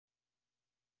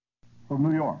of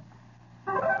New York.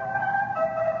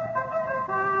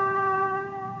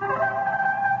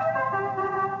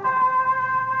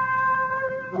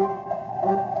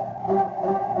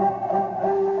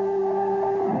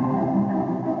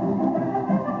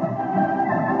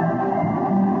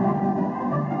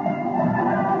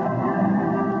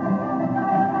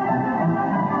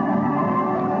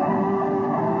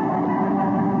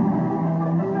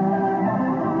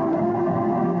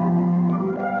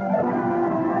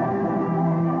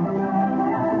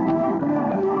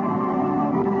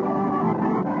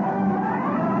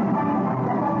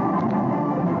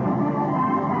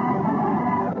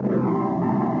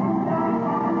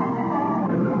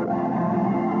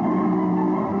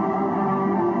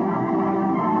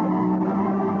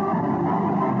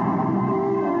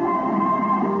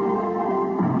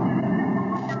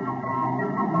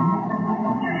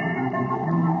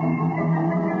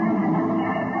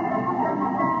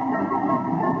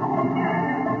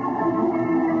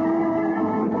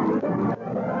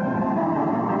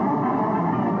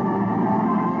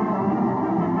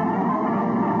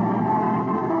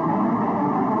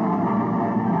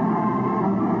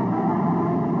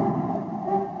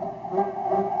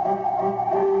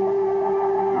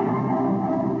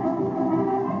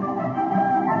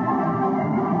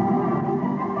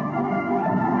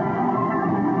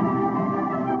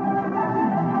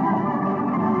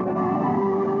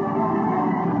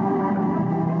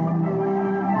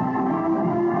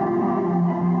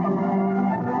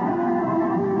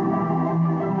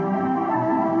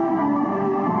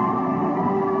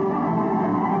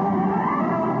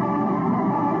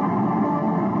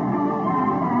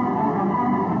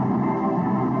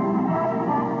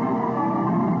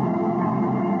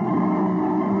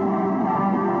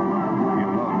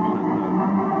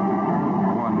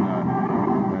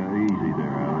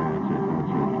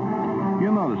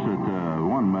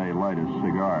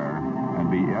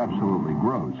 Absolutely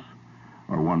gross,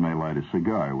 or one may light a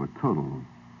cigar with total,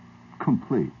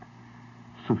 complete,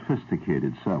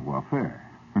 sophisticated savoir-faire.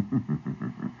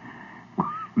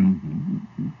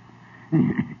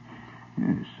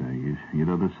 Yes, you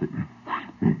notice it.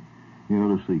 You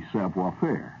notice the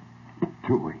savoir-faire,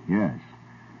 do we? Yes.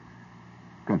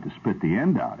 Got to spit the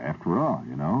end out, after all,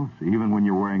 you know, so even when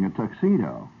you're wearing a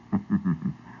tuxedo.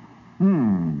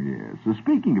 Yes. So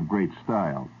speaking of great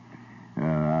style,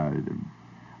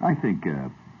 I think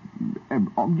you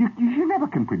never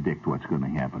can predict what's going to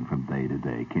happen from day to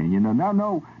day, can you?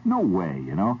 No way,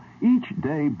 you know. Each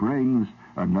day brings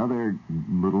another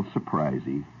little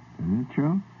surprisey. Isn't it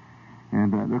true?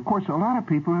 And, of course, a lot of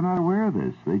people are not aware of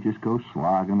this. They just go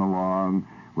slogging along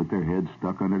with their heads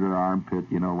stuck under their armpit,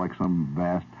 you know, like some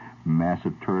vast,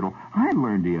 massive turtle. I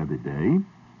learned the other day,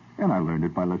 and I learned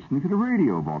it by listening to the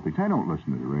radio of all things. I don't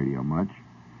listen to the radio much.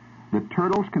 That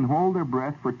turtles can hold their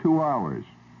breath for 2 hours.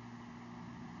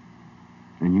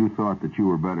 And you thought that you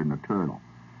were better than a turtle.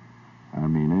 I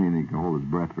mean, anything can hold his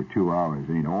breath for 2 hours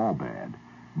ain't all bad.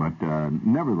 But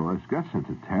nevertheless, that's such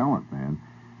a talent, man.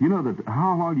 You know that?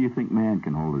 How long do you think man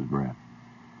can hold his breath?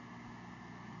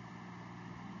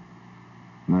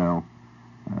 Well,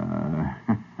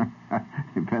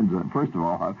 depends on, first of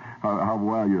all, how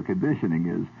well your conditioning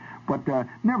is. But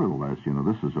nevertheless, you know,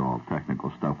 this is all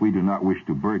technical stuff. We do not wish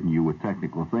to burden you with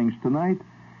technical things tonight.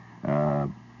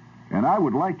 And I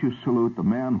would like to salute the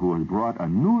man who has brought a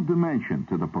new dimension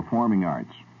to the performing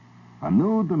arts. A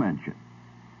new dimension.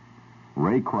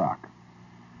 Ray Kroc.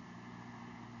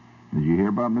 Did you hear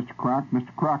about Mr. Kroc?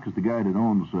 Mr. Kroc is the guy that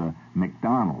owns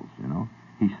McDonald's, you know.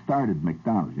 He started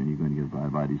McDonald's. You know, you're going to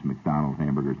get by these McDonald's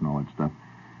hamburgers and all that stuff.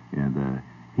 And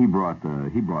he brought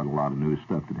a lot of new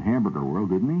stuff to the hamburger world,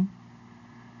 didn't he?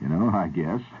 You know, I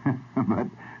guess. But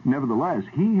nevertheless,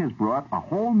 he has brought a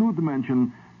whole new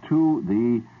dimension to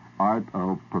the art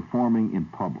of performing in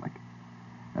public.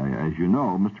 As you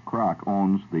know, Mr. Kroc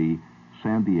owns the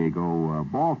San Diego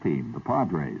ball team, the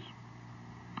Padres.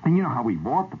 And you know how he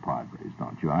bought the Padres,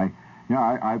 don't you?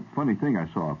 Funny thing, I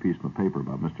saw a piece in the paper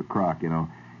about Mr. Kroc. You know,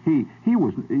 he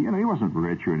wasn't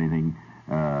rich or anything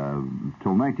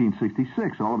till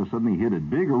 1966. All of a sudden, he hit a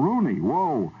big-a-rooney.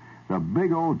 Whoa, the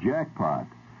big old jackpot.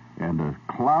 And the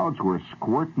clouds were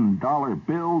squirting dollar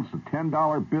bills, the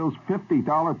 $10 bills,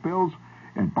 $50 bills.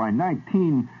 And by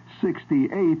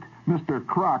 1968, Mr.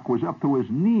 Kroc was up to his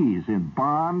knees in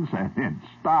bonds and in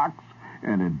stocks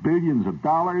and in billions of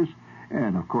dollars.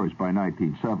 And, of course, by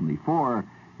 1974,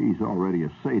 he's already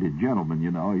a sated gentleman, you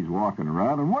know. He's walking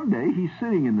around. And one day, he's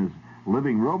sitting in his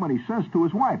living room, and he says to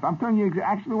his wife, I'm telling you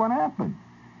actually what happened.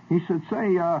 He said,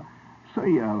 say,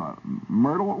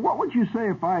 Myrtle, what would you say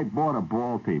if I bought a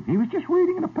ball team? He was just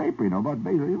reading in the paper, you know, about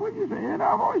baseball. What would you say? And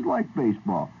I've always liked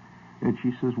baseball. And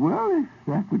she says, well, if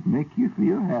that would make you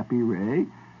feel happy, Ray,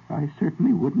 I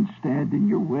certainly wouldn't stand in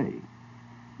your way.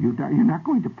 You're not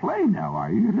going to play now,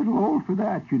 are you? You're a little old for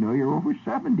that. You know, you're over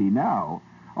 70 now.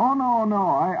 Oh, no,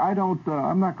 I don't,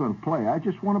 I'm not going to play. I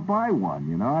just want to buy one.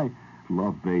 You know, I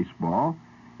love baseball,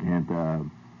 and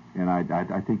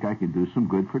I think I can do some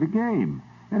good for the game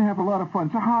and have a lot of fun.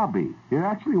 It's a hobby. It's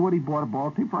actually what he bought a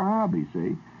ball team for a hobby,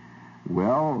 see?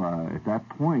 Well, at that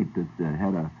point, it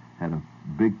had a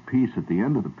big piece at the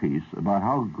end of the piece about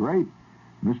how great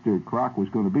Mr. Kroc was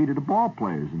going to be to the ball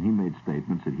players, and he made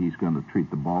statements that he's going to treat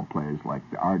the ball players like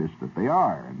the artists that they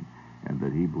are, and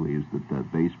that he believes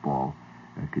that baseball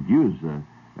could use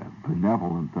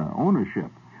benevolent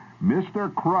ownership.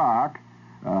 Mr. Kroc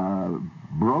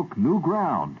broke new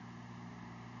ground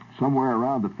somewhere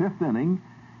around the fifth inning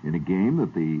in a game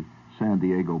that the San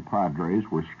Diego Padres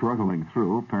were struggling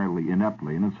through, apparently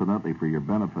ineptly. And incidentally, for your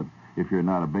benefit, if you're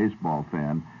not a baseball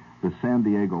fan, the San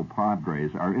Diego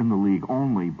Padres are in the league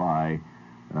only by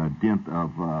dint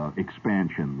of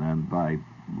expansion and by,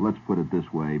 let's put it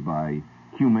this way, by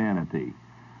humanity,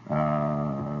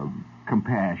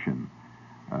 compassion.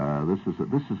 This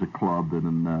is a club that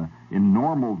in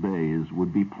normal days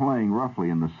would be playing roughly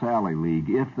in the Sally League,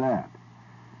 if that.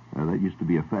 That used to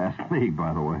be a fast league,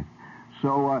 by the way.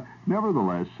 So,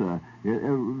 nevertheless,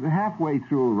 halfway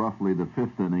through roughly the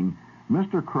fifth inning,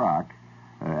 Mr. Kroc,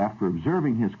 after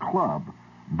observing his club,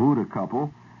 boot a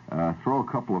couple, throw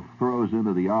a couple of throws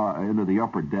into the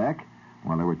upper deck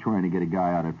while they were trying to get a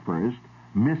guy out at first,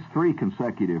 missed 3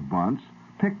 consecutive bunts,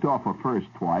 picked off a first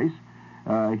twice.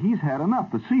 He's had enough.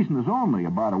 The season is only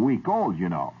about a week old, you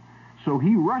know. So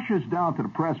he rushes down to the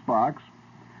press box,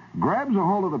 grabs a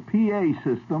hold of the PA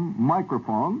system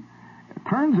microphone,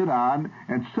 turns it on,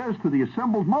 and says to the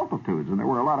assembled multitudes, and there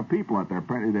were a lot of people out there,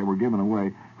 apparently they were giving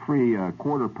away free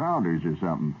quarter pounders or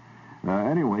something.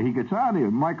 Anyway, he gets on the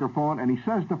microphone and he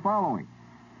says the following.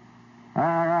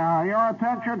 Your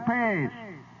attention, please.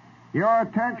 Your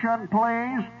attention,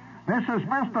 please. This is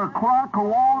Mr. Kroc,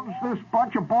 who owns this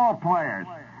bunch of ball players.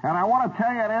 And I want to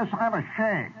tell you this, I'm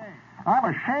ashamed. I'm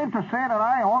ashamed to say that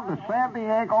I own the San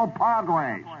Diego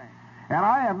Padres. And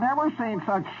I have never seen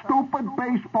such stupid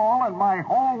baseball in my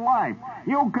whole life.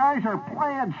 You guys are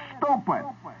playing stupid.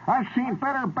 I've seen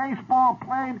better baseball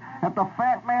played at the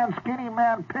Fat Man, Skinny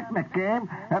Man picnic game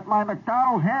at my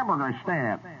McDonald's hamburger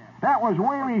stand. That was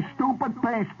really stupid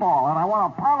baseball, and I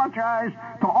want to apologize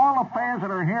to all the fans that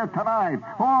are here tonight.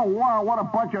 Oh, wow, what a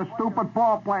bunch of stupid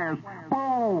ball players.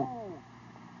 Boo!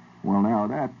 Well, now,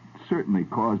 that certainly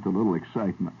caused a little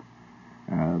excitement.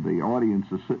 The audience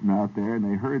is sitting out there, and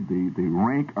they heard the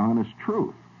rank, honest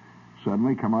truth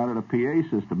suddenly come out of the PA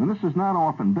system. And this is not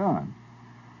often done.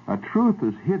 A truth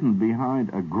is hidden behind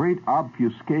a great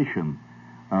obfuscation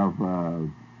of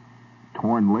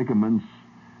torn ligaments,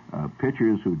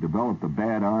 pitchers who developed a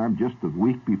bad arm just a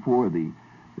week before the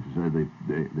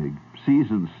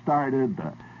season started.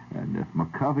 And if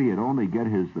McCovey had only get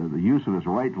the use of his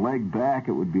right leg back,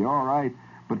 it would be all right.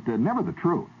 But never the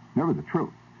truth. Never the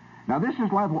truth. Now, this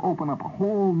is liable to open up a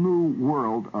whole new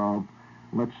world of,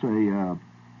 let's say,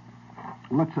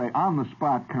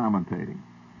 on-the-spot commentating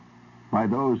by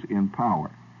those in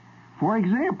power. For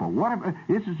example, what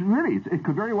if it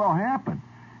could very well happen.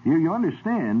 You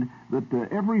understand that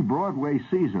every Broadway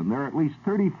season there are at least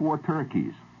 34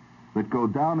 turkeys that go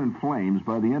down in flames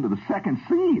by the end of the second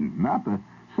scene, not the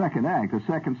second act, the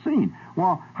second scene.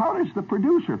 Well, how does the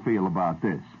producer feel about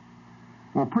this?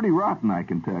 Well, pretty rotten, I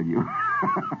can tell you.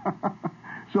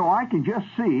 So I can just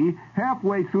see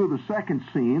halfway through the second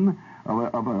scene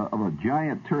of a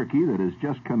giant turkey that has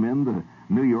just come into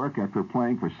New York after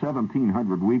playing for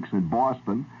 1,700 weeks in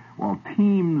Boston, while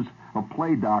teams of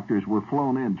play doctors were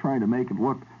flown in trying to make it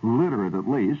look literate at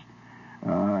least.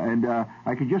 And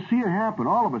I could just see it happen.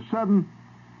 All of a sudden,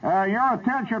 your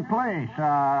attention, please,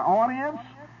 audience.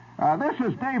 This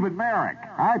is David Merrick.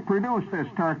 I produced this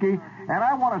turkey, and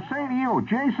I want to say to you,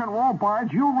 Jason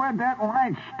Robards, you read that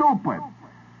line stupid.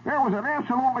 There was an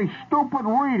absolutely stupid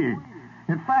reading.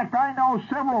 In fact, I know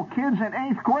several kids in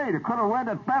 8th grade who could have read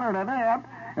it better than that,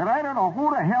 and I don't know who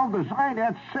the hell designed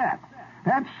that set.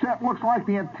 That set looks like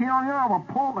the interior of a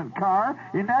Pullman car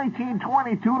in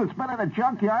 1922 that's been in a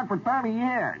junkyard for 30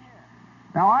 years.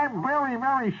 Now, I'm very,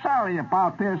 very sorry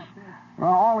about this.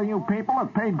 All of you people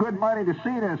have paid good money to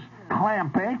see this clam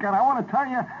bake, and I want to tell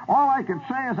you, all I can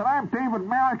say is that I'm David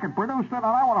Merrick and produced it, and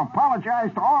I want to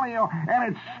apologize to all of you,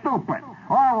 and it's stupid.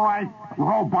 All right,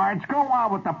 Robards, go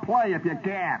on with the play if you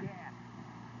can.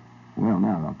 Well,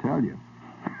 now, I'll tell you.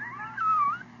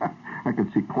 I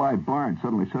could see Clyde Barnes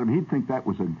suddenly said he'd think that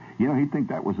was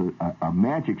a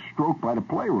magic stroke by the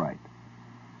playwright.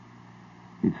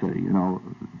 He'd say, you know,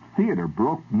 theater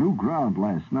broke new ground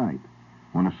last night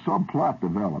when a subplot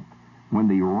developed, when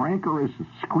the rancorous,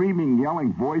 screaming,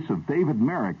 yelling voice of David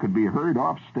Merrick could be heard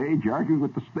off stage arguing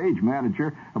with the stage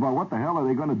manager about what the hell are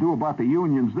they going to do about the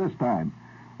unions this time.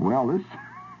 Well, this...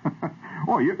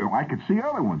 I could see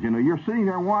other ones. You know, you're sitting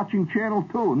there watching Channel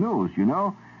 2 news, you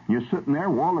know. You're sitting there,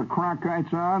 Walter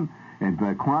Cronkite's on, and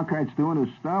Cronkite's doing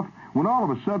his stuff, when all of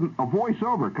a sudden a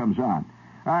voiceover comes on.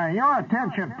 Your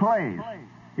attention, please.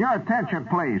 Your attention,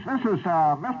 please. This is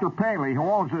Mr. Paley, who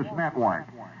owns this network.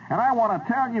 And I want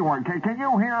to tell you, can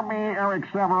you hear me, Eric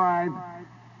Severide?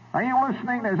 Are you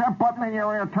listening? Is that button in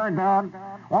your ear turned on?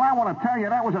 Well, I want to tell you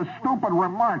that was a stupid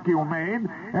remark you made.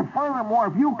 And furthermore,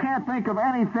 if you can't think of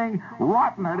anything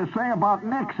rottener to say about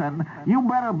Nixon, you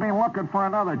better be looking for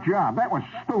another job. That was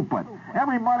stupid.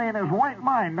 Everybody in his right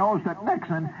mind knows that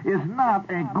Nixon is not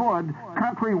a good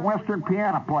country western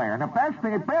piano player. And if that's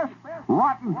the best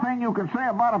rotten thing you can say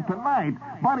about him tonight,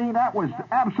 buddy, that was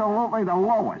absolutely the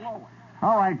lowest.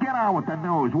 All right, get on with the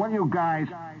news, will you guys?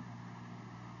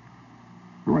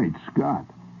 Great Scott.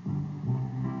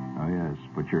 Oh, yes,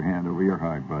 put your hand over your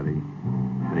heart, buddy.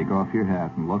 Take off your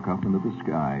hat and look up into the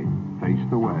sky, face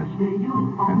the west,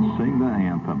 and sing the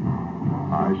anthem.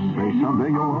 I say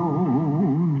someday you'll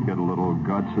own. Get a little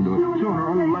guts into it. Sooner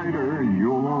or later,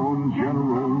 you'll own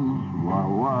Generals. Wah,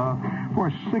 wah. For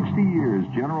 60 years,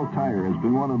 General Tire has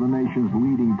been one of the nation's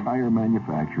leading tire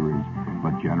manufacturers.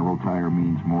 But General Tire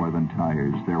means more than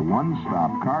tires. Their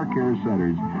one-stop car care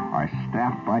centers are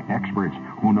staffed by experts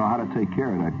who know how to take care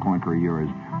of that clunker of yours.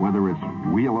 Whether it's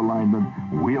wheel alignment,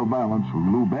 wheel balance,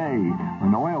 lube,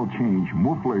 an oil change,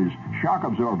 mufflers, shock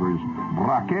absorbers,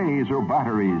 braquets, or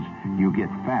batteries, you get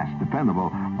fast,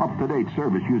 dependable, up-to-date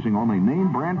service using only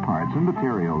name brand parts and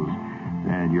materials.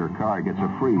 And your car gets a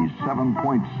free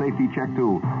 7-point safety check,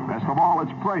 too. Best of all,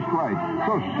 it's priced right.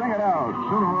 So sing it out.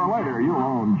 Sooner or later, you'll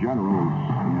own Generals.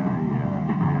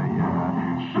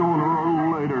 Yeah. Sooner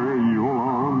or later, you'll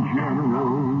own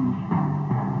Generals.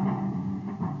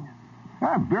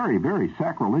 Very, very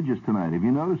sacrilegious tonight. Have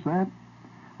you noticed that?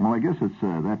 Well, I guess it's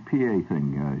that PA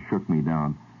thing shook me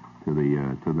down to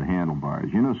the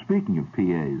handlebars. You know, speaking of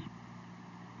PAs,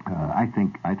 I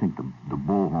think the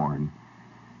bullhorn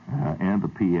and the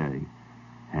PA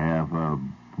have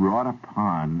brought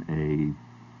upon a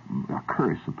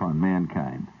curse upon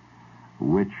mankind,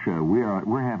 which we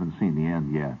haven't seen the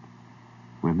end yet.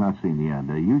 We've not seen the end.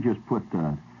 You just put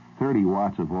 30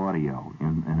 watts of audio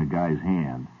in a guy's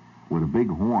hand with a big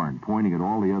horn pointing at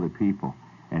all the other people,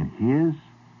 and his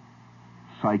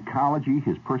psychology,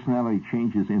 his personality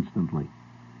changes instantly.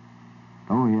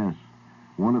 Oh, yes.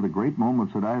 One of the great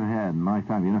moments that I've had in my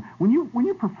time, you know, when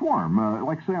you perform,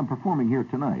 like say I'm performing here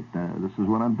tonight, this is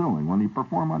what I'm doing. When you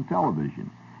perform on television,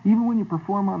 even when you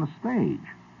perform on the stage,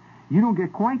 you don't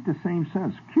get quite the same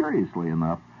sense, curiously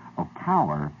enough, of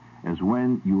power as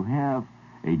when you have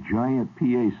a giant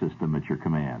PA system at your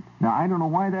command. Now, I don't know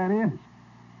why that is.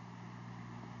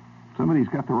 Somebody's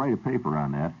got to write a paper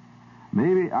on that.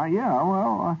 Maybe,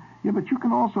 but you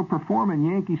can also perform in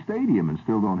Yankee Stadium and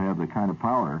still don't have the kind of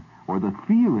power or the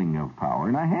feeling of power.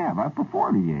 And I've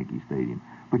performed in Yankee Stadium.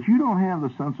 But you don't have the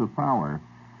sense of power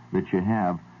that you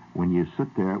have when you sit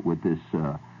there with this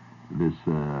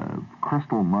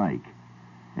crystal mic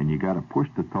and you got to push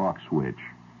the talk switch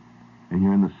and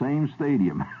you're in the same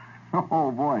stadium.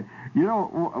 Oh, boy. You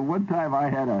know, one time I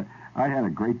had a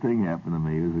great thing happen to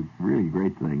me. It was a really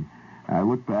great thing. I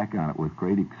look back on it with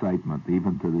great excitement,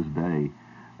 even to this day.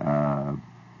 I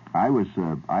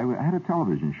had a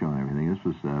television show and everything. This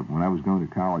was when I was going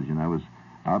to college, and I was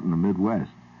out in the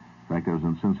Midwest. In fact, I was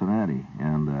in Cincinnati,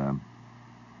 and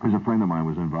there's a friend of mine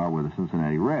was involved with the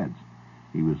Cincinnati Reds.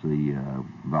 He was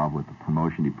involved with the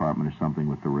promotion department or something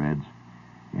with the Reds,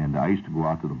 and I used to go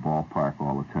out to the ballpark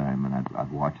all the time, and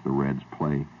I'd watch the Reds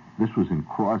play. This was in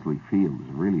Crosley Field. It was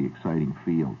a really exciting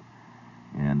field,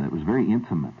 and it was very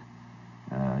intimate.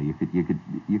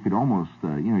 You could almost,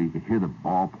 you could hear the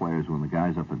ball players when the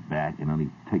guy's up at bat, and he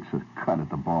takes a cut at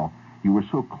the ball. You were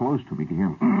so close to him, you could hear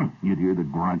him, you'd hear the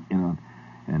grunt, and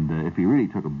if he really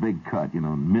took a big cut,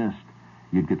 and missed,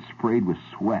 you'd get sprayed with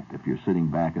sweat if you're sitting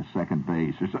back at second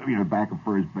base or something, back at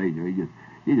first base. You're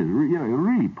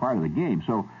really part of the game.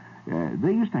 So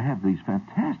they used to have these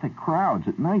fantastic crowds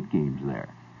at night games there.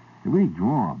 They really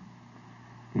draw them.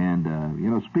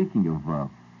 And, speaking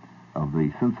of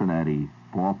the Cincinnati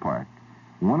ballpark,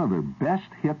 one of the best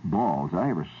hit balls I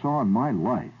ever saw in my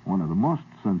life, one of the most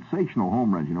sensational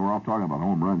home runs. We're all talking about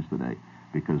home runs today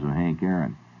because of Hank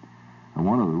Aaron. And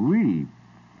one of the really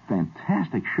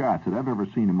fantastic shots that I've ever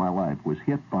seen in my life was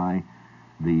hit by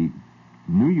the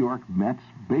New York Mets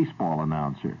baseball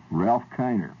announcer, Ralph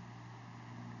Kiner.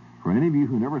 For any of you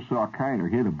who never saw Kiner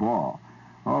hit a ball,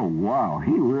 oh, wow,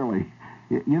 he really,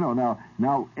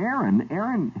 now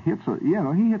Aaron hits,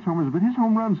 he hits home runs, but his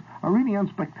home runs are really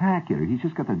unspectacular. He's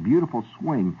just got that beautiful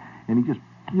swing, and he just,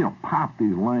 popped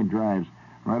these line drives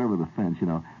right over the fence,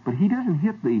 But he doesn't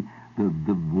hit the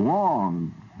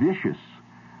long, vicious,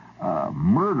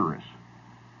 murderous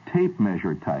tape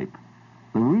measure type.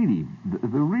 The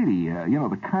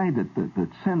kind that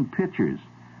send pitchers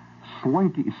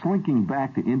slinking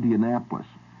back to Indianapolis,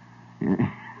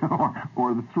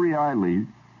 or the 3-eye lead,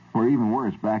 or even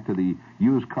worse, back to the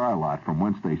used car lot from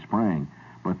whence they sprang.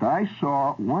 But I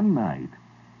saw one night,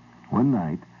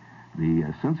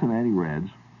 the Cincinnati Reds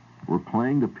were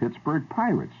playing the Pittsburgh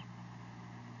Pirates.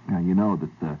 Now, you know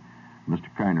that Mr.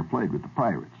 Kiner played with the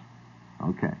Pirates.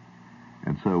 Okay.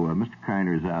 And so Mr.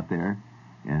 Kiner is out there,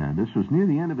 and this was near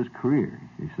the end of his career,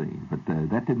 you see. But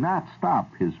that did not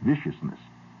stop his viciousness.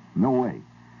 No way.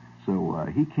 So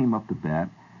he came up to bat,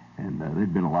 and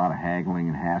there'd been a lot of haggling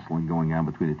and hassling going on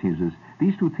between the teams.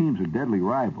 These two teams are deadly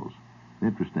rivals.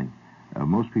 Interesting.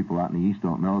 Most people out in the East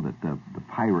don't know that the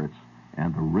Pirates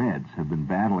and the Reds have been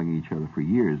battling each other for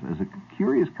years as a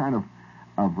curious kind of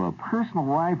personal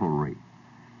rivalry.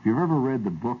 If you've ever read the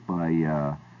book by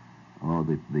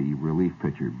the relief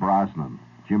pitcher, Brosnan,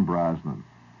 Jim Brosnan,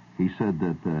 he said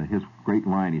that his great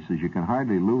line, he says, "You can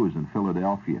hardly lose in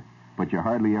Philadelphia, but you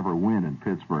hardly ever win in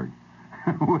Pittsburgh,"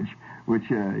 which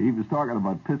he was talking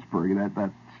about Pittsburgh,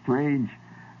 that strange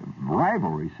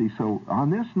rivalry. See, so on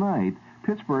this night,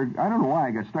 Pittsburgh, I don't know why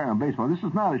I got started on baseball. This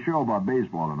is not a show about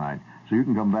baseball tonight, so you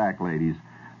can come back, ladies.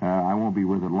 I won't be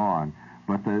with it long.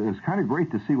 But it's kind of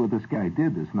great to see what this guy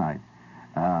did this night.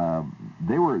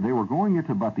 They were going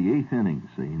into about the 8th inning,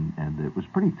 see, and it was a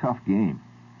pretty tough game.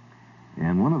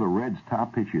 And one of the Reds'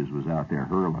 top pitchers was out there,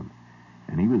 Hurlin,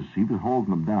 and he was holding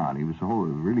them down. He was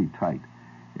holding really tight.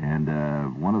 And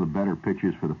one of the better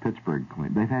pitchers for the Pittsburgh,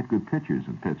 they've had good pitchers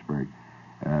in Pittsburgh,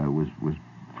 was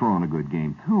throwing a good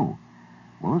game too.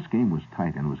 Well, this game was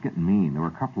tight and it was getting mean. There were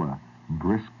a couple of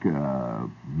brisk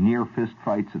near fist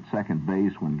fights at second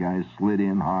base when guys slid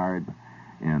in hard,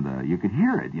 and you could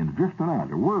hear it, drifting out.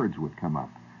 The words would come up.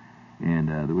 And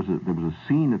there was a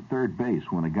scene at third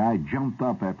base when a guy jumped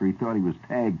up after he thought he was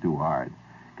tagged too hard.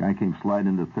 Guy came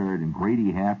sliding into third, and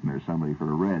Grady Hafner, somebody for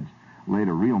the Reds, laid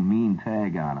a real mean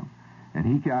tag on him. And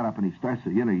he got up and he starts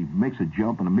to, he makes a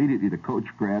jump, and immediately the coach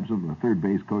grabs him, the third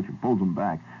base coach, and pulls him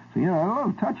back. So, a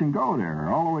little touch and go there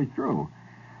all the way through.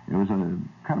 It was a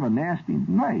kind of a nasty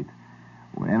night.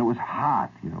 And it was hot,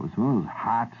 it was one of those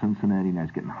hot Cincinnati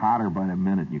nights, getting hotter by the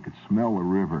minute. You could smell the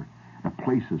river. The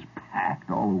place is packed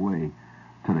all the way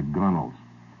to the gunnels.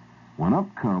 When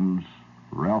up comes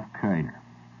Ralph Kiner.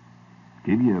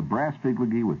 Give you a brass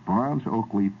figurine with bronze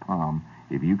oak leaf palm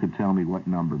if you could tell me what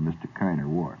number Mr. Kiner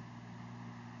wore.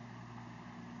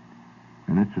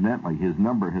 And incidentally, his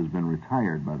number has been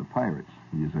retired by the Pirates.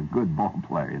 He's a good ball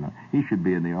player, He should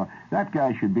be that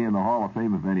guy should be in the Hall of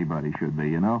Fame if anybody should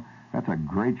be, That's a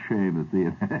great shame that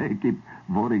they keep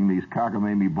voting these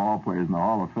cockamamie ball players in the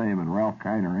Hall of Fame, and Ralph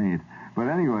Kiner ain't. But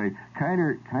anyway,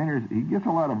 Kiner, he gets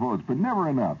a lot of votes, but never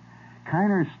enough.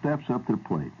 Kiner steps up to the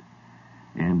plate,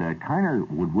 and Kiner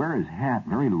would wear his hat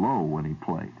very low when he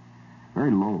played,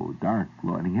 very low, dark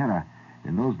low, and he had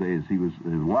in those days he was a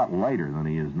lot lighter than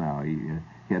he is now. He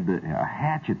had a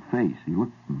hatchet face. He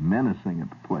looked menacing at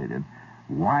the plate, and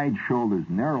wide shoulders,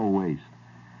 narrow waist.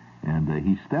 And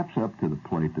he steps up to the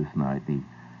plate this night. He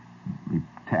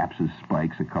taps his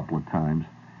spikes a couple of times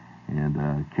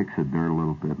and kicks the dirt a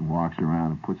little bit and walks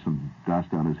around and puts some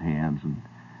dust on his hands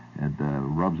and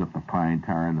rubs up the pine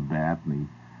tar in the bat, and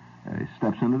he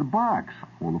steps into the box.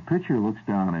 Well, the pitcher looks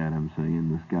down at him,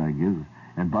 saying, this guy gives...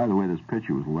 And by the way, this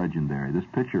pitcher was legendary. This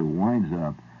pitcher winds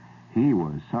up. He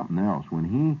was something else. When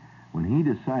he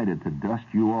decided to dust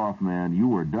you off, man, you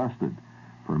were dusted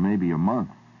for maybe a month.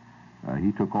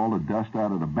 He took all the dust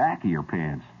out of the back of your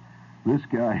pants. This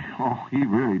guy, he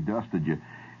really dusted you.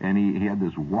 And he had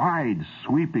this wide,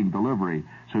 sweeping delivery.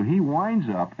 So he winds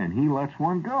up, and he lets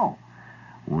one go.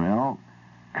 Well,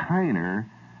 Kiner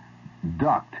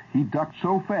ducked. He ducked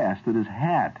so fast that his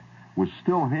hat was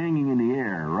still hanging in the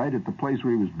air right at the place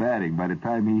where he was batting. By the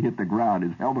time he hit the ground,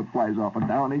 his helmet flies off, and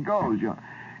down he goes.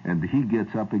 And he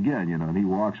gets up again, and he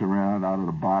walks around out of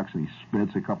the box, and he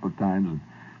spits a couple of times and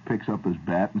picks up his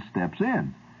bat and steps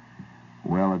in.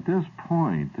 Well, at this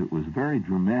point, it was very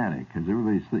dramatic, because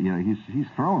everybody's, he's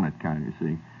throwing it kind of,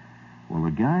 see. Well,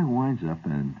 the guy winds up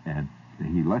and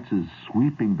he lets his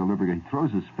sweeping delivery, he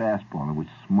throws his fastball, and it was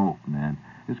smoke, man.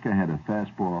 This guy had a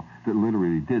fastball that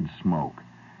literally did smoke.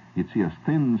 you'd see a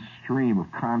thin stream of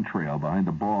contrail behind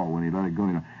the ball when he let it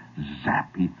go.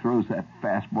 Zap! He throws that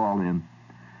fastball in.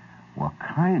 Well,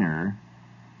 Kiner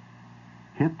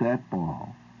hit that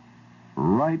ball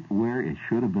right where it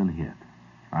should have been hit.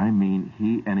 I mean,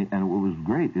 and what was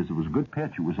great is it was a good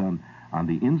pitch. It was on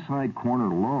the inside corner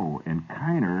low, and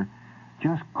Kiner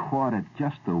just caught it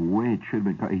just the way it should have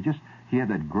been caught. He had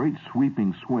that great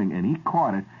sweeping swing, and he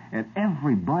caught it, and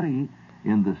everybody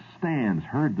in the stands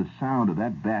heard the sound of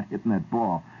that bat hitting that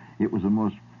ball. It was the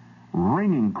most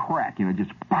ringing crack,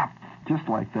 just pop, just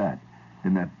like that,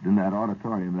 in that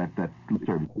auditorium, that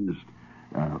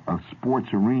a sports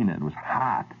arena. It was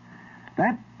hot.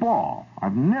 That ball,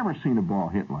 I've never seen a ball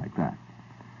hit like that.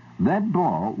 That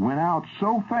ball went out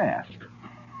so fast,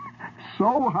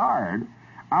 so hard,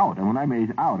 out. And when I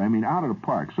mean out, I mean out of the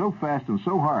park, so fast and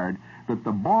so hard that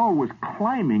the ball was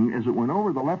climbing as it went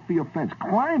over the left field fence,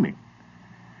 climbing.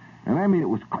 And I mean, it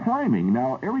was climbing.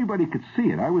 Now, everybody could see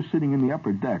it. I was sitting in the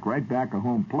upper deck, right back of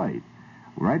home plate,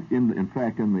 right in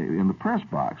the press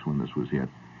box when this was hit.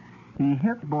 He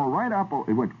hit the ball right up.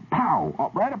 It went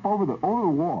pow, right up over the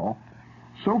wall,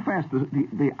 so fast.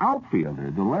 The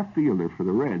outfielder, the left fielder for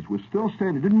the Reds, was still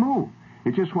standing. Didn't move.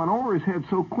 It just went over his head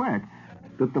so quick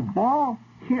that the ball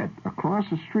hit across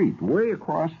the street, way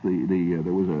across there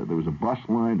was a bus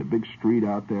line, a big street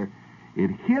out there.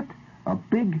 It hit a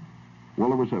big. Well,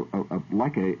 there was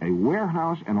a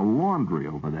warehouse and a laundry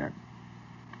over there.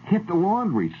 Hit the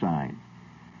laundry sign.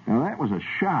 Now, that was a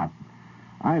shot.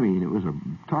 I mean, it was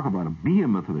talk about a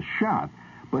behemoth of a shot,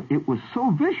 but it was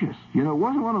so vicious. It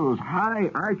wasn't one of those high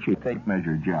archy tape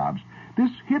measure jobs. This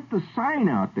hit the sign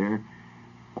out there.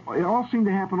 It all seemed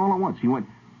to happen all at once. He went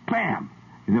bam,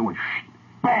 and then went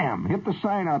bam, hit the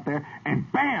sign out there, and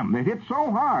bam, it hit so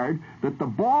hard that the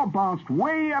ball bounced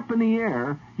way up in the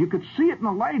air. You could see it in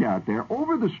the light out there,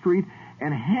 over the street,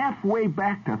 and halfway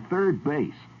back to third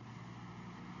base.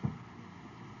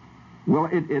 Well,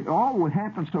 it all would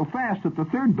happen so fast that the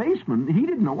third baseman, he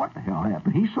didn't know what the hell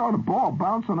happened. He saw the ball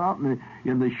bouncing out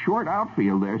in the short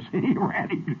outfield there, so he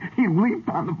ran. He leaped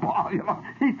on the ball,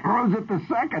 He throws it to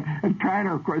second, and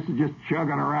Kiner, of course, is just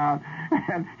chugging around.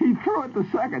 And he threw it to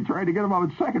second, trying to get him up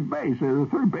at second base. The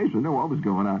third baseman knew what was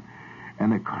going on.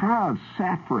 And the crowd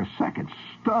sat for a second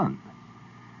stunned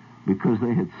because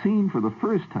they had seen for the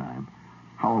first time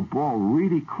how a ball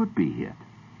really could be hit.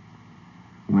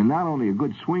 When not only a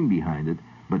good swing behind it,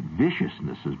 but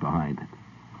viciousness is behind it.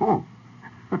 Oh,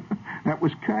 that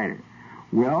was Kiner.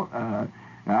 Well,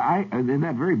 in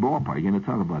that very ballpark, you're going to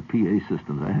talk about PA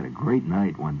systems. I had a great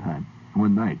night one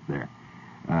night there,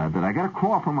 that I got a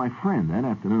call from my friend that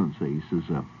afternoon. He says,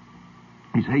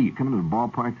 hey, you coming to the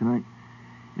ballpark tonight?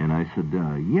 And I said,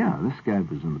 yeah, this guy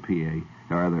was in the PA,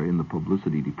 or rather in the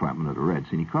publicity department of the Reds.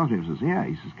 And he calls me and says, yeah.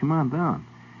 He says, come on down.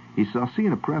 He says, I'll see you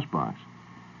in the press box.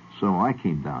 So I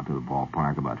came down to the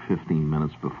ballpark about 15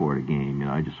 minutes before the game.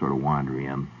 I just sort of wander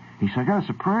in. He said, I got a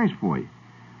surprise for you.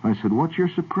 I said, what's your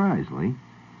surprise, Lee?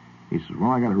 He says,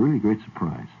 well, I got a really great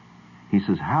surprise. He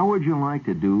says, how would you like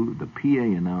to do the PA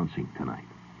announcing tonight?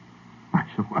 I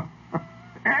said, well,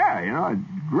 yeah,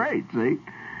 great, see?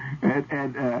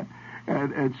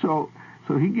 And so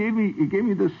he gave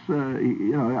me this,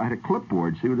 I had a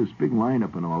clipboard, see, with this big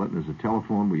lineup and all that, and there's a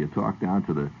telephone where you talk down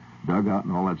to the dugout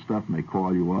and all that stuff, and they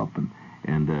call you up, and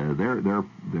their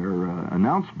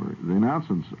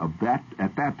announcements of that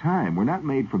at that time were not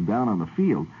made from down on the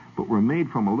field, but were made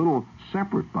from a little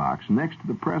separate box next to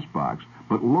the press box,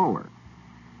 but lower.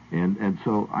 And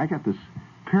so I got this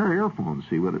pair of earphones,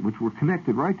 see, which were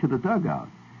connected right to the dugout,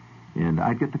 and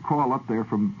I'd get the call up there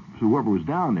from whoever was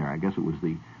down there. I guess it was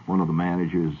one of the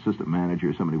managers, assistant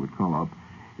manager, somebody would call up,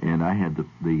 and I had the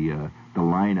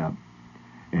lineup.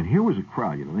 And here was a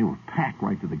crowd, they were packed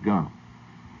right to the gun.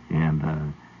 And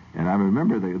I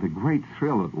remember the great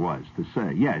thrill it was to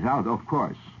say, of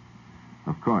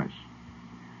course.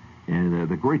 And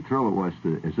the great thrill it was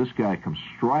as this guy comes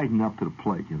striding up to the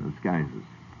plate, this guy's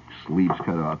sleeves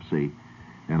cut off, see,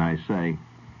 and I say,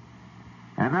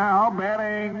 and now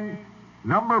batting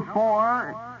number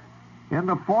 4 in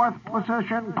the 4th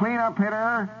position cleanup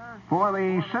hitter for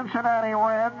the Cincinnati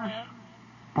Reds,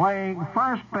 playing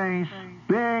first base,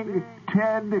 Big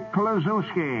Ted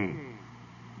Kluszewski.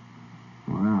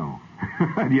 Wow.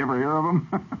 Have you ever heard of him?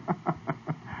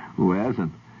 Who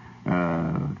hasn't?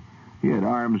 He had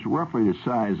arms roughly the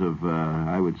size of,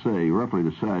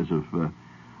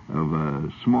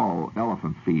 small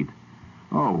elephant feet.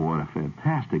 Oh, what a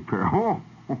fantastic pair. Oh,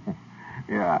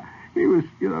 yeah. He was,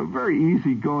 a very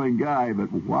easygoing guy,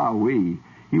 but wowee.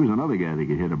 He was another guy that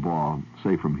could hit a ball,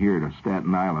 say, from here to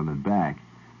Staten Island and back.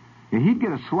 And he'd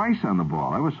get a slice on the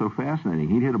ball. That was so fascinating.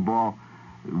 He'd hit a ball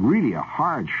really a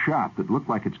hard shot that looked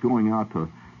like it's going out to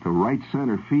right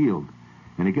center field.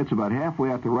 And it gets about halfway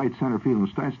out to right center field and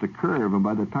starts to curve, and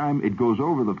by the time it goes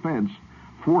over the fence,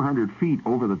 400 feet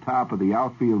over the top of the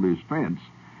outfielder's fence,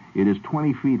 it is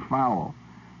 20 feet foul.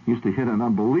 He used to hit an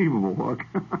unbelievable hook.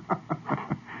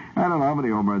 I don't know how many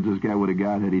home runs this guy would have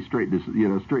got had he straightened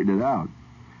it out.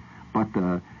 But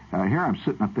here I'm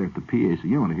sitting up there at the PA system.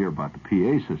 You want to hear about the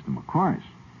PA system, of course.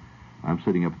 I'm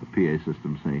sitting up at the PA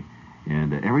system, say,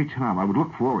 and every time I would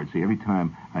look forward, see, every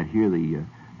time I'd hear the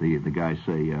guy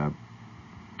say,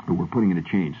 "We're putting in a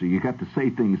change." So you got to say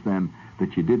things then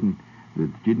that you didn't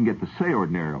get to say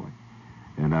ordinarily.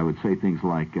 And I would say things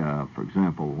like, for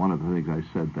example, one of the things I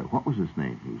said that, what was his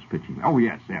name? He was pitching. Oh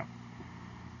yes, yeah.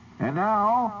 And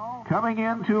now, coming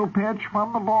in to pitch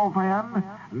from the bullpen,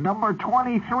 number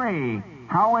 23,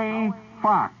 Howie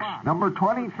Fox. Number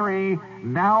 23,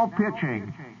 now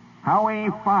pitching, Howie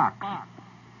Fox.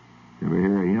 You ever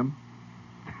hear of him?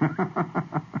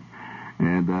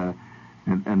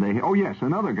 and they. Oh yes,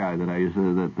 another guy that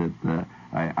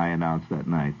I announced that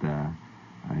night.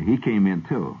 He came in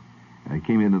too. He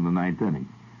came into the ninth inning.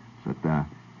 Said,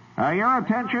 "Your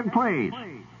attention, please.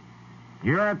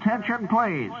 Your attention,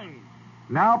 please.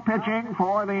 Now pitching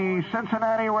for the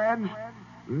Cincinnati Reds,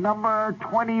 number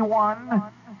 21,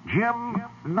 Jim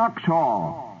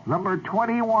Nuxhall. Number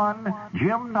 21,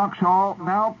 Jim Nuxhall,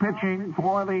 now pitching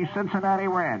for the Cincinnati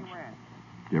Reds."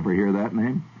 Did you ever hear that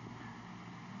name?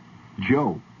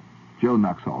 Joe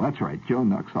Nuxhall. That's right, Joe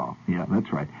Nuxhall. Yeah,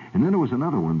 that's right. And then there was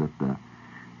another one that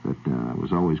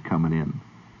was always coming in.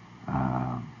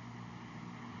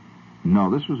 No,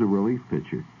 this was a relief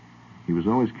pitcher. He was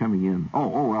always coming in.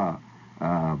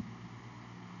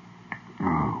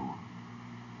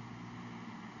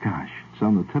 Gosh, it's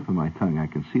on the tip of my tongue. I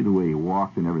can see the way he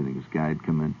walked and everything. This guy had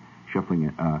come in, shuffling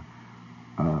it.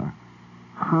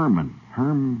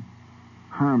 Herm.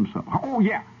 Oh,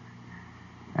 yeah.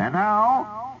 And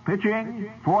now, pitching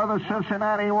for the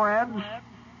Cincinnati Reds,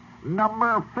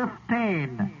 number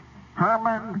 15,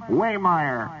 Herman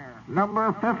Waymeyer.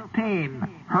 Number 15,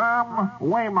 Herm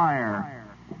Waymeyer.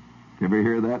 You ever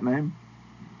hear that name?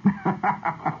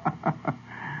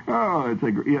 Oh, it's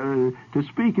to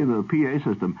speak of the PA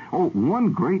system. Oh,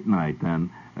 one great night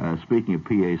then, speaking of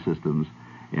PA systems,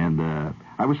 and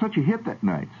I was such a hit that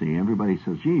night. See, everybody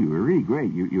says, "Gee, you were really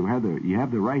great. You have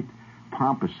the right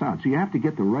pompous sound." So you have to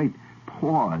get the right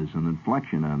pause and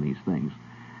inflection on these things.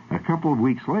 A couple of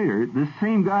weeks later, this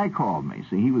same guy called me.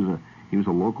 See, he was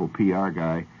a local PR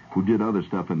guy who did other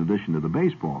stuff in addition to the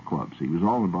baseball clubs. He was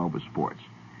all involved with sports,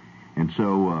 and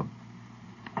so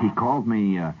he called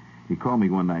me. He called me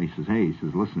one night. He says, "Hey," he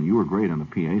says, "listen, you were great on the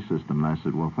PA system." And I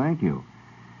said, "Well, thank you."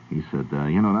 He said,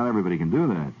 "Not everybody can do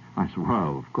that." I said,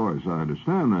 "Well, of course, I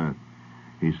understand that."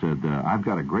 He said, "I've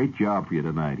got a great job for you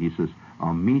tonight." He says,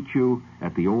 "I'll meet you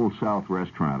at the Old South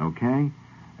restaurant, okay?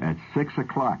 At 6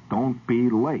 o'clock. Don't be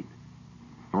late."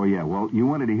 Oh, yeah, well, you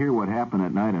wanted to hear what happened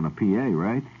at night on a PA,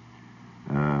 right?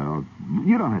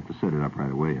 You don't have to set it up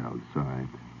right away, Al. It's all right.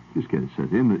 Just get it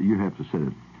set. You have to set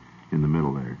it in the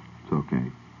middle there. It's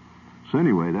okay. So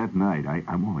anyway, that night,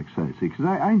 I'm all excited, see, because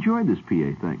I enjoyed this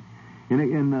PA thing. In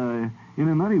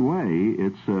a nutty way,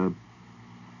 it's well,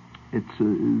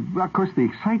 of course, the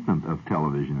excitement of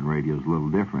television and radio is a little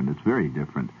different. It's very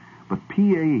different. But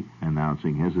PA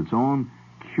announcing has its own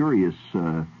curious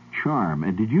charm.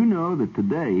 And did you know that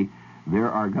today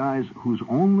there are guys whose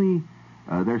only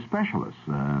they're specialists.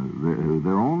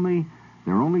 Their only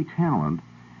talent,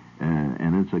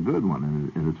 and it's a good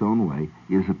one in its own way,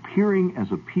 is appearing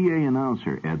as a PA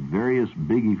announcer at various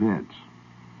big events.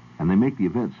 And they make the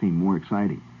event seem more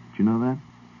exciting. Did you know that?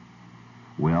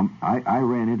 Well, I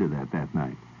ran into that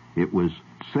night. It was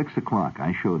 6 o'clock.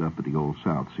 I showed up at the Old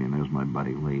South, see, and there's my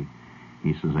buddy Lee.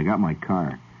 He says, "I got my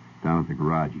car down at the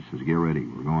garage." He says, "Get ready,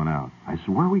 we're going out." I said,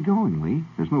 "Where are we going, Lee?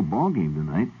 There's no ball game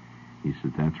tonight." He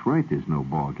said, "That's right, there's no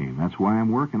ball game. That's why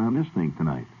I'm working on this thing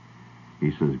tonight."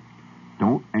 He says,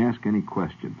 "Don't ask any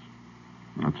questions."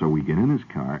 And so we get in his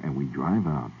car and we drive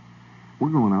out. We're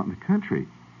going out in the country.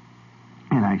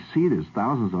 And I see there's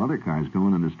thousands of other cars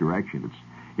going in this direction.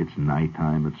 It's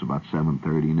nighttime. It's about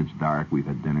 7:30 and it's dark. We've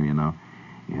had dinner,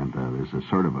 and there's a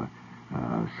sort of a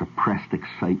suppressed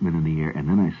excitement in the air. And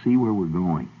then I see where we're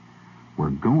going. We're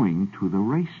going to the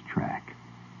racetrack.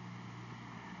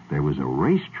 There was a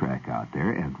racetrack out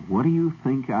there, and what do you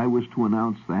think I was to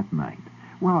announce that night?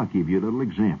 Well, I'll give you a little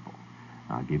example.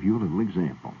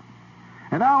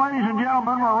 And now, ladies and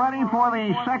gentlemen, we're ready for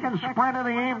the second sprint of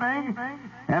the evening.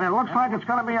 And it looks like it's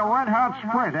going to be a red-hot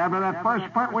sprint. After that first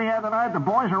sprint we had tonight, the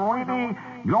boys are really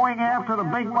going after the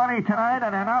big money tonight,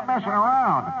 and they're not messing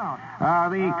around.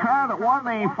 The car that won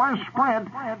the first sprint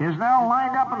is now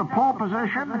lined up in the pole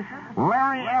position.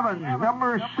 Larry Evans,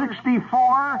 number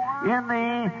 64, in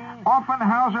the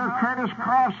Offenhauser Curtis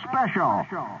Kraft Special.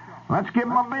 Let's give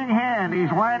him a big hand.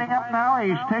 He's lining up now.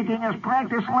 He's taking his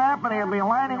practice lap, and he'll be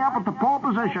lining up at the pole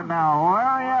position now.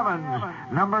 Larry Evans,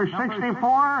 number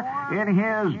 64, in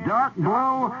his dark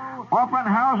blue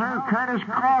Offenhauser Curtis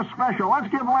Kraft Special. Let's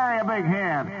give Larry a big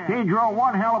hand. He drove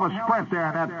one hell of a sprint there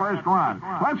in that first run.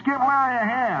 Let's give Larry a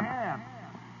hand.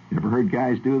 You ever heard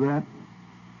guys do that?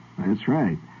 That's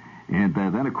right. And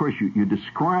then, of course, you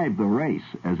describe the race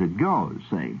as it goes,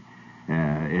 say.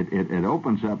 It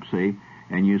opens up, say,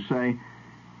 and you say,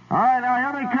 all right, now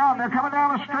here they come. They're coming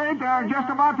down the straight. They're just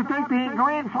about to take the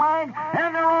green flag,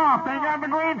 and they're off. They got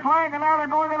the green flag, and now they're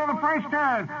going into the first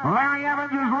turn. Larry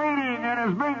Evans is leading, and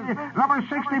his big number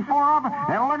 64 up.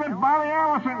 And look at Bobby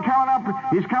Allison coming up.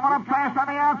 He's coming up fast on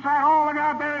the outside. Oh, look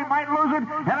out there. He might lose it.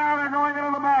 And now they're going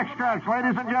into the backstretch.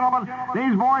 Ladies and gentlemen,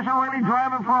 these boys are really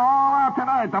driving for all out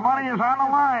tonight. The money is on the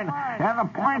line, and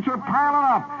the points are piling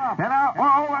up. And now,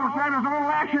 there's a little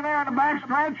action there in the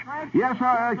backstretch. Yes,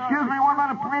 excuse me 1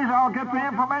 minute, please. I'll get the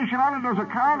information on it. There's a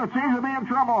car that seems to be in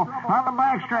trouble on the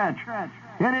backstretch.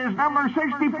 It is number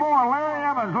 64, Larry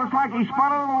Evans. Looks like he spun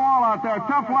into the wall out there.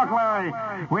 Tough luck, Larry.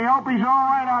 We hope he's all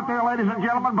right out there, ladies and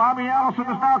gentlemen. Bobby Allison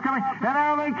is now coming, and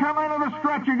now they come into the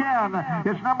stretch again.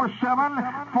 It's number 7,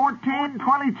 14,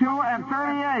 22, and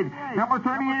 38. Number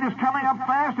 38 is coming up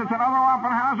fast. It's another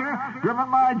Offenhauser,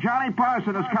 driven by Johnny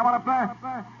Parson. Is coming up there.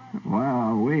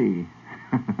 Wow, you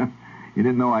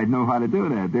didn't know I'd know how to do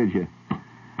that, did you?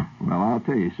 Well, I'll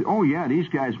tell you. Oh, yeah, these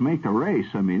guys make the race.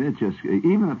 I mean, it just,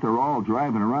 even if they're all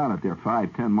driving around at their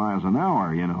 5-10 miles an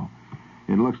hour, you know,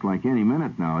 it looks like any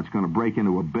minute now it's going to break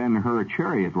into a Ben-Hur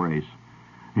chariot race.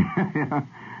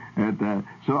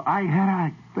 So I had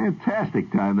a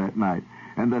fantastic time that night.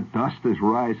 And the dust is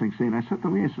rising. And I said to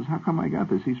Lee, I says, how come I got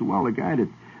this? He said, well, the guy that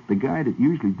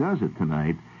usually does it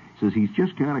tonight says he's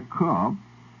just got a call.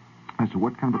 I said,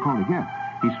 what kind of a call did he get?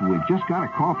 He said, we just got a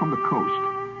call from the coast.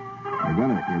 They're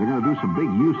gonna do some big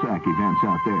USAC events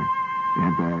out there,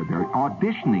 and they're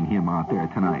auditioning him out there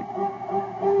tonight.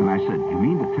 And I said, you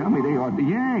mean to tell me they are?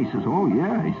 Yeah. He says, oh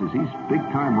yeah. He says he's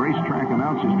big-time racetrack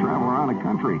announcers travel around the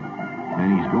country,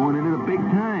 and he's going into the big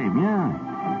time.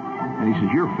 Yeah. And he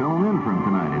says, you're filling in for him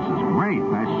tonight. I says, great.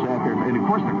 And I sat there, and of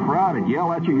course the crowd would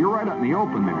yell at you. You're right out in the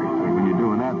open there when you're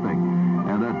doing that thing,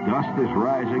 and the dust is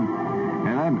rising.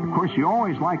 And then, of course, you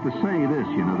always like to say this.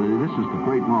 You know, this is the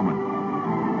great moment.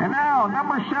 And now,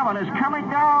 number 7 is coming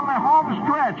down the home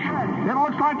stretch. It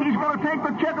looks like he's going to take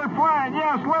the checkered flag.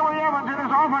 Yes, Larry Evans in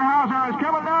his Offenhauser is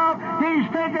coming down. He's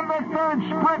taken the third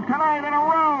sprint tonight in a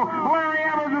row. Larry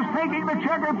Evans is taking the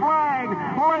checkered flag.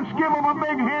 Let's give him a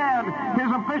big hand. His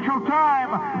official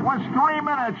time was 3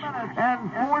 minutes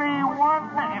and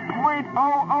 41.005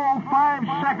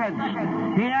 seconds.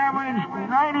 He averaged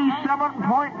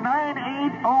 97.9807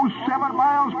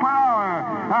 miles per hour.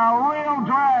 A real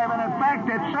drive, and in fact,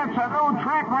 it sets a new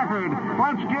track record.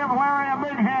 Let's give Larry a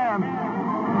big hand.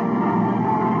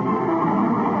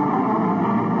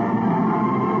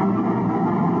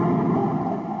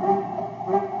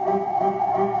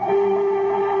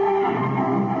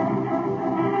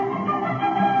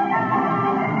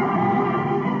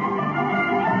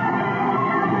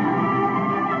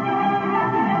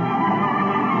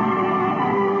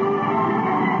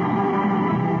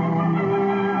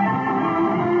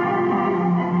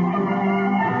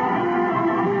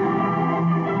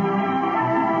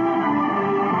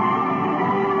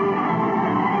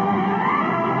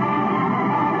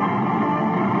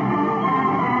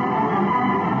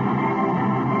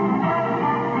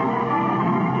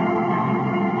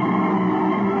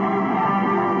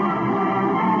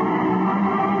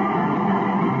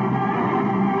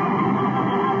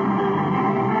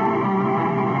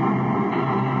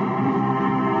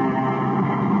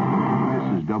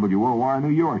 WOR New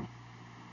York.